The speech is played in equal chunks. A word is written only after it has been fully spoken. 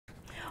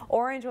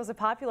Orange was a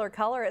popular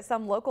color at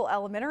some local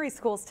elementary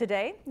schools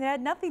today. It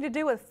had nothing to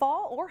do with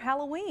fall or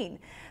Halloween.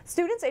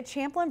 Students at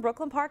Champlin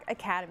Brooklyn Park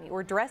Academy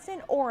were dressed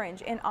in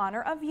orange in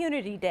honor of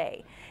Unity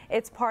Day.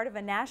 It's part of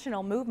a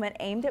national movement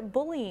aimed at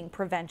bullying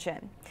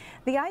prevention.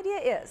 The idea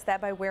is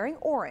that by wearing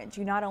orange,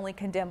 you not only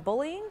condemn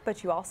bullying,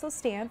 but you also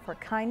stand for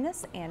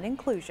kindness and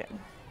inclusion.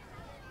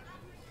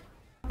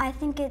 I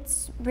think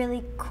it's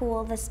really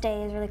cool. This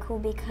day is really cool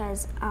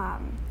because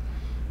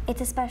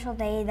it's a special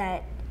day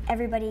that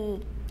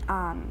everybody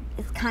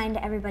is kind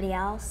to everybody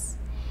else,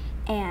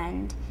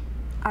 and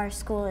our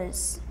school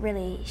is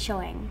really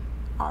showing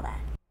all that.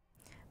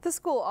 The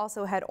school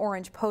also had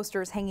orange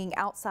posters hanging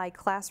outside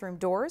classroom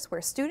doors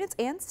where students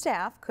and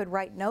staff could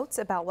write notes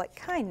about what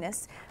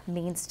kindness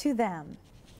means to them.